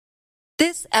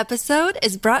This episode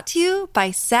is brought to you by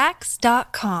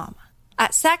Sax.com.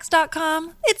 At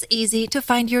Sax.com, it's easy to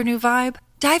find your new vibe.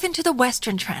 Dive into the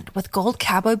Western trend with gold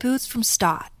cowboy boots from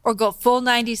Stott, or go full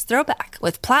 90s throwback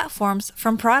with platforms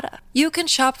from Prada. You can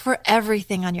shop for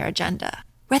everything on your agenda,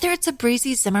 whether it's a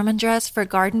breezy Zimmermann dress for a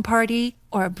garden party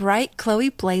or a bright Chloe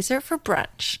blazer for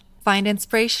brunch. Find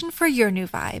inspiration for your new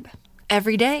vibe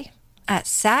every day at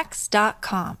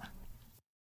Sax.com.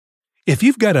 If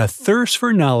you've got a thirst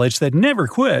for knowledge that never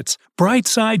quits,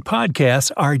 Brightside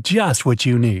Podcasts are just what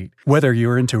you need. Whether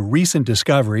you're into recent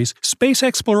discoveries, space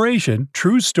exploration,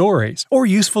 true stories, or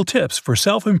useful tips for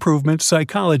self-improvement,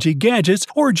 psychology, gadgets,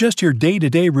 or just your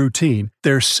day-to-day routine,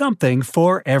 there's something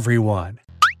for everyone.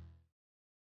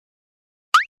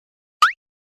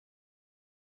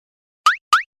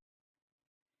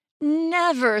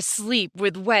 Never sleep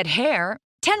with wet hair.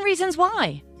 10 reasons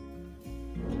why.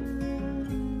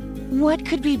 What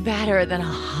could be better than a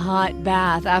hot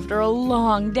bath after a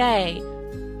long day?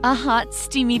 A hot,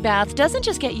 steamy bath doesn't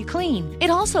just get you clean. It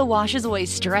also washes away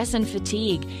stress and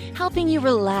fatigue, helping you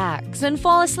relax and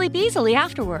fall asleep easily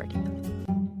afterward.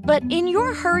 But in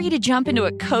your hurry to jump into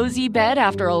a cozy bed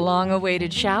after a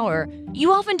long-awaited shower,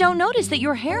 you often don't notice that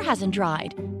your hair hasn't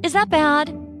dried. Is that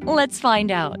bad? Let's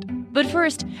find out. But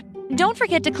first, don't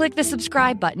forget to click the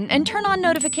subscribe button and turn on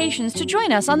notifications to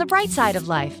join us on the bright side of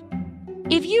life.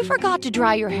 If you forgot to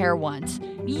dry your hair once,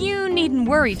 you needn't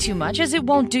worry too much as it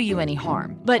won't do you any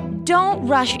harm. But don't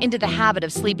rush into the habit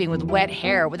of sleeping with wet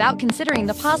hair without considering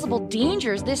the possible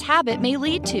dangers this habit may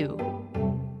lead to.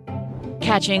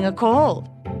 Catching a cold.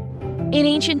 In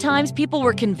ancient times, people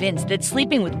were convinced that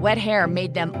sleeping with wet hair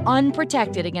made them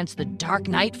unprotected against the dark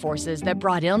night forces that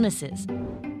brought illnesses.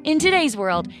 In today's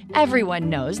world, everyone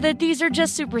knows that these are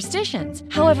just superstitions.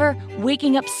 However,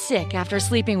 waking up sick after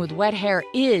sleeping with wet hair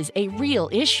is a real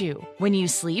issue. When you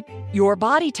sleep, your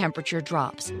body temperature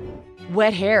drops.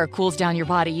 Wet hair cools down your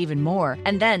body even more,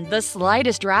 and then the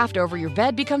slightest draft over your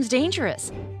bed becomes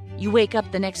dangerous. You wake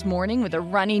up the next morning with a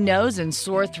runny nose and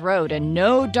sore throat, and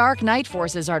no dark night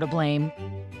forces are to blame.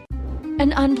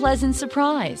 An unpleasant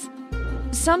surprise.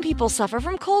 Some people suffer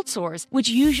from cold sores, which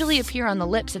usually appear on the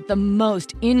lips at the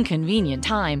most inconvenient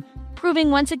time,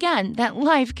 proving once again that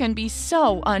life can be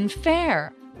so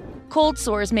unfair. Cold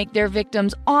sores make their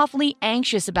victims awfully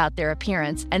anxious about their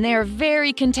appearance, and they are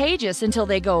very contagious until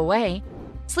they go away.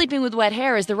 Sleeping with wet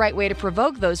hair is the right way to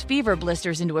provoke those fever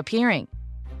blisters into appearing.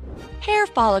 Hair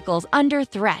follicles under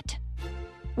threat.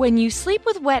 When you sleep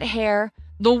with wet hair,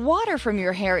 the water from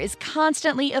your hair is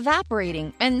constantly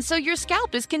evaporating, and so your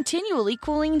scalp is continually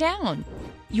cooling down.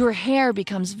 Your hair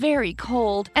becomes very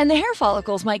cold, and the hair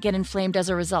follicles might get inflamed as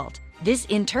a result. This,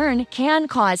 in turn, can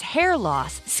cause hair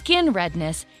loss, skin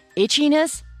redness,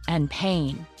 itchiness, and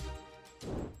pain.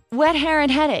 Wet hair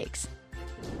and headaches.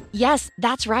 Yes,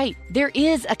 that's right. There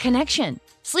is a connection.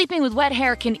 Sleeping with wet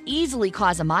hair can easily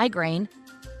cause a migraine.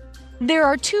 There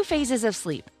are two phases of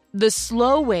sleep: the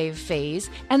slow wave phase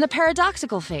and the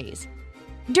paradoxical phase.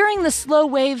 During the slow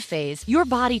wave phase, your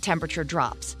body temperature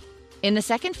drops. In the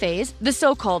second phase, the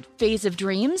so-called phase of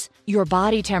dreams, your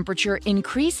body temperature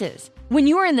increases. When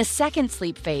you are in the second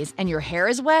sleep phase and your hair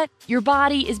is wet, your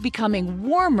body is becoming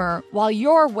warmer while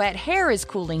your wet hair is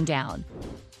cooling down.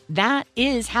 That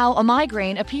is how a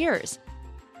migraine appears.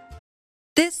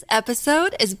 This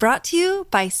episode is brought to you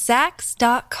by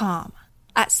Sax.com.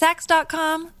 At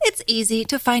Sax.com, it's easy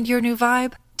to find your new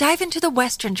vibe. Dive into the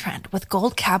Western trend with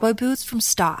gold cowboy boots from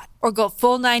Stott, or go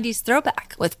full 90s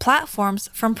throwback with platforms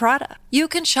from Prada. You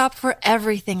can shop for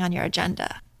everything on your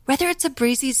agenda, whether it's a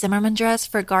breezy Zimmermann dress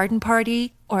for a garden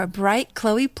party or a bright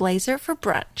Chloe blazer for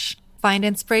brunch. Find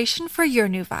inspiration for your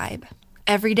new vibe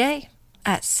every day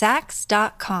at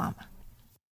Sax.com.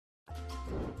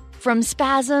 From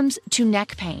spasms to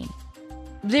neck pain.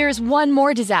 There's one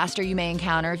more disaster you may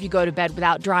encounter if you go to bed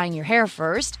without drying your hair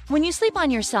first. When you sleep on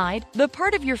your side, the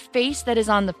part of your face that is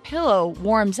on the pillow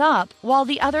warms up while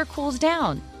the other cools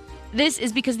down. This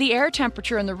is because the air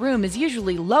temperature in the room is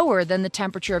usually lower than the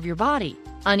temperature of your body.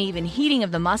 Uneven heating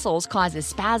of the muscles causes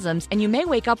spasms, and you may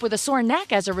wake up with a sore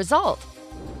neck as a result.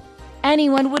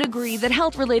 Anyone would agree that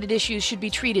health-related issues should be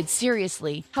treated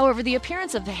seriously. However, the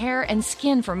appearance of the hair and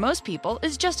skin for most people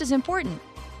is just as important.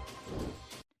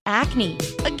 Acne.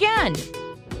 Again!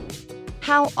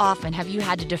 How often have you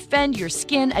had to defend your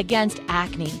skin against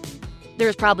acne?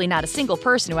 There's probably not a single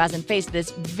person who hasn't faced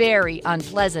this very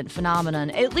unpleasant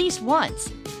phenomenon at least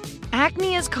once.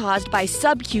 Acne is caused by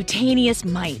subcutaneous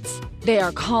mites. They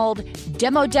are called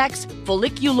Demodex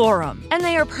folliculorum, and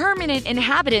they are permanent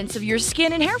inhabitants of your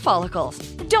skin and hair follicles.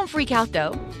 Don't freak out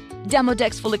though.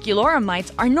 Demodex folliculorum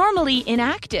mites are normally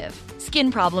inactive.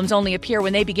 Skin problems only appear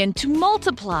when they begin to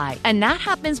multiply, and that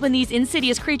happens when these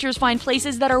insidious creatures find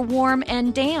places that are warm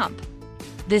and damp.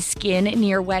 The skin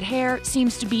near wet hair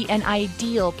seems to be an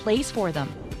ideal place for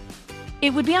them.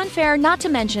 It would be unfair not to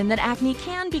mention that acne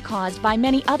can be caused by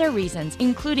many other reasons,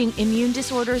 including immune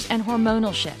disorders and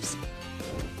hormonal shifts.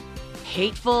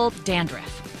 Hateful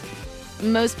dandruff.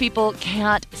 Most people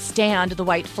can't stand the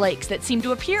white flakes that seem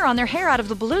to appear on their hair out of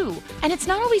the blue, and it's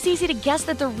not always easy to guess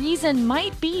that the reason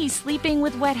might be sleeping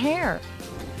with wet hair.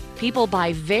 People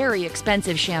buy very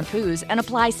expensive shampoos and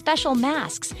apply special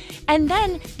masks, and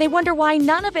then they wonder why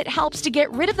none of it helps to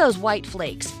get rid of those white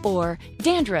flakes, or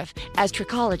dandruff, as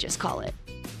trichologists call it.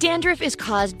 Dandruff is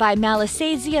caused by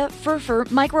Malassezia furfur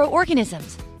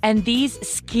microorganisms, and these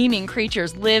scheming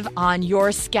creatures live on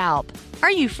your scalp. Are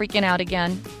you freaking out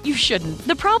again? You shouldn't.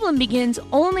 The problem begins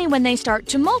only when they start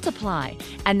to multiply,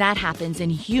 and that happens in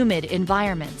humid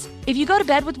environments. If you go to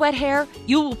bed with wet hair,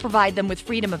 you will provide them with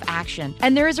freedom of action,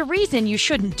 and there is a reason you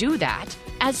shouldn't do that.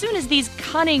 As soon as these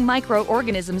cunning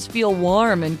microorganisms feel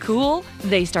warm and cool,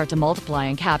 they start to multiply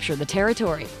and capture the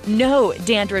territory. No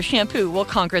dandruff shampoo will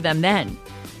conquer them then.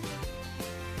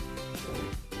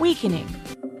 Weakening.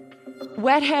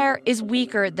 Wet hair is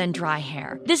weaker than dry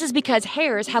hair. This is because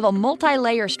hairs have a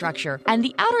multi-layer structure, and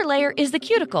the outer layer is the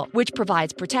cuticle, which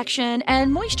provides protection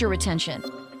and moisture retention.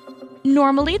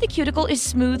 Normally, the cuticle is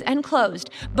smooth and closed,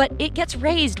 but it gets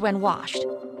raised when washed.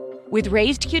 With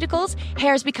raised cuticles,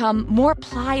 hairs become more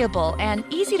pliable and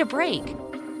easy to break.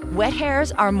 Wet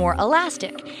hairs are more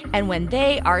elastic, and when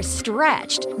they are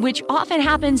stretched, which often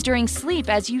happens during sleep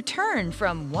as you turn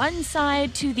from one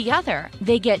side to the other,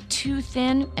 they get too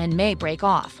thin and may break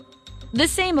off. The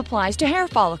same applies to hair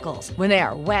follicles. When they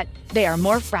are wet, they are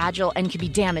more fragile and can be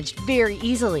damaged very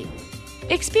easily.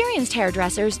 Experienced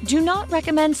hairdressers do not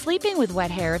recommend sleeping with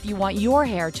wet hair if you want your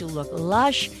hair to look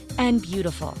lush and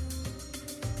beautiful.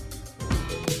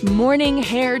 Morning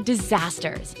hair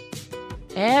disasters.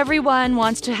 Everyone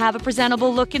wants to have a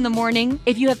presentable look in the morning.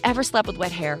 If you have ever slept with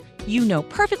wet hair, you know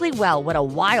perfectly well what a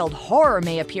wild horror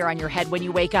may appear on your head when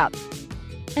you wake up.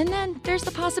 And then there's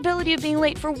the possibility of being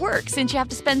late for work since you have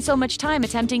to spend so much time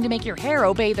attempting to make your hair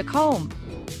obey the comb.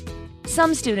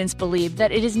 Some students believe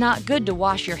that it is not good to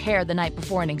wash your hair the night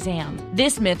before an exam.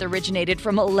 This myth originated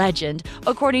from a legend,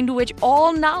 according to which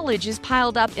all knowledge is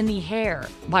piled up in the hair.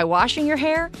 By washing your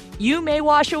hair, you may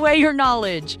wash away your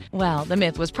knowledge. Well, the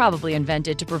myth was probably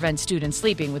invented to prevent students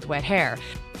sleeping with wet hair,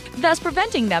 thus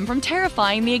preventing them from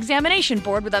terrifying the examination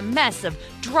board with a mess of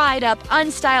dried up,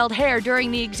 unstyled hair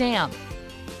during the exam.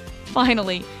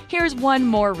 Finally, here's one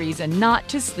more reason not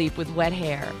to sleep with wet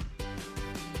hair.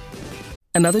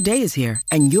 Another day is here,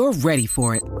 and you're ready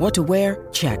for it. What to wear?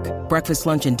 Check. Breakfast,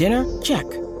 lunch, and dinner? Check.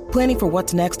 Planning for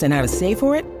what's next and how to save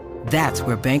for it? That's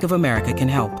where Bank of America can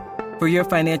help. For your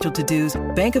financial to-dos,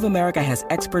 Bank of America has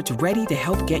experts ready to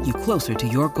help get you closer to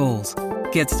your goals.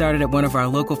 Get started at one of our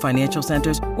local financial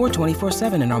centers or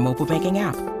 24/7 in our mobile banking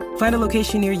app. Find a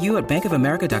location near you at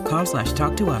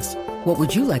bankofamerica.com/talktous. What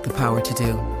would you like the power to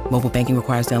do? Mobile banking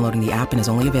requires downloading the app and is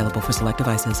only available for select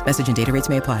devices. Message and data rates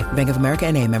may apply. Bank of America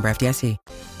N.A., member FDIC.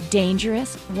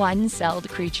 Dangerous one-celled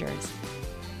creatures.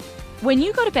 When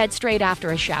you go to bed straight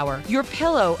after a shower, your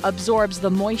pillow absorbs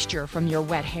the moisture from your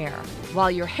wet hair.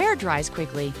 While your hair dries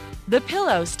quickly, the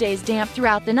pillow stays damp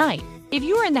throughout the night. If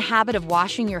you are in the habit of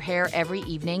washing your hair every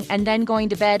evening and then going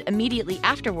to bed immediately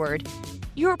afterward,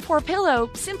 your poor pillow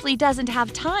simply doesn't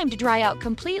have time to dry out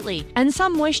completely, and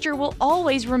some moisture will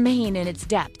always remain in its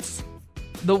depths.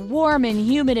 The warm and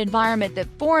humid environment that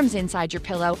forms inside your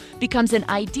pillow becomes an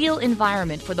ideal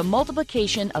environment for the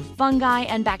multiplication of fungi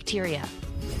and bacteria.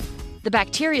 The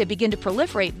bacteria begin to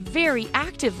proliferate very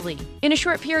actively. In a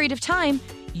short period of time,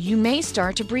 you may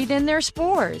start to breathe in their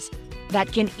spores.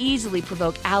 That can easily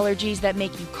provoke allergies that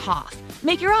make you cough,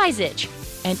 make your eyes itch,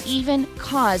 and even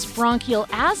cause bronchial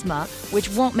asthma, which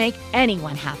won't make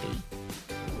anyone happy.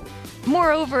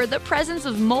 Moreover, the presence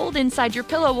of mold inside your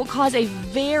pillow will cause a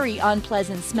very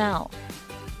unpleasant smell.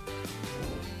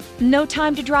 No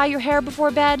time to dry your hair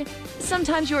before bed?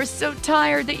 Sometimes you are so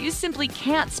tired that you simply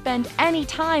can't spend any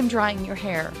time drying your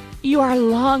hair. You are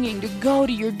longing to go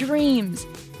to your dreams.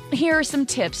 Here are some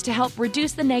tips to help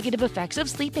reduce the negative effects of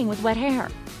sleeping with wet hair.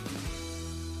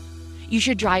 You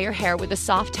should dry your hair with a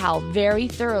soft towel very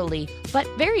thoroughly, but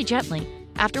very gently,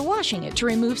 after washing it to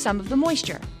remove some of the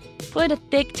moisture. Put a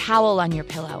thick towel on your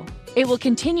pillow. It will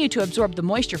continue to absorb the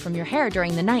moisture from your hair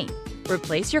during the night.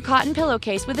 Replace your cotton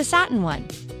pillowcase with a satin one.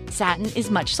 Satin is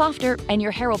much softer, and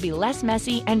your hair will be less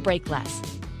messy and break less.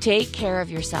 Take care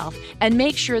of yourself and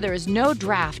make sure there is no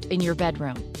draft in your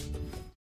bedroom.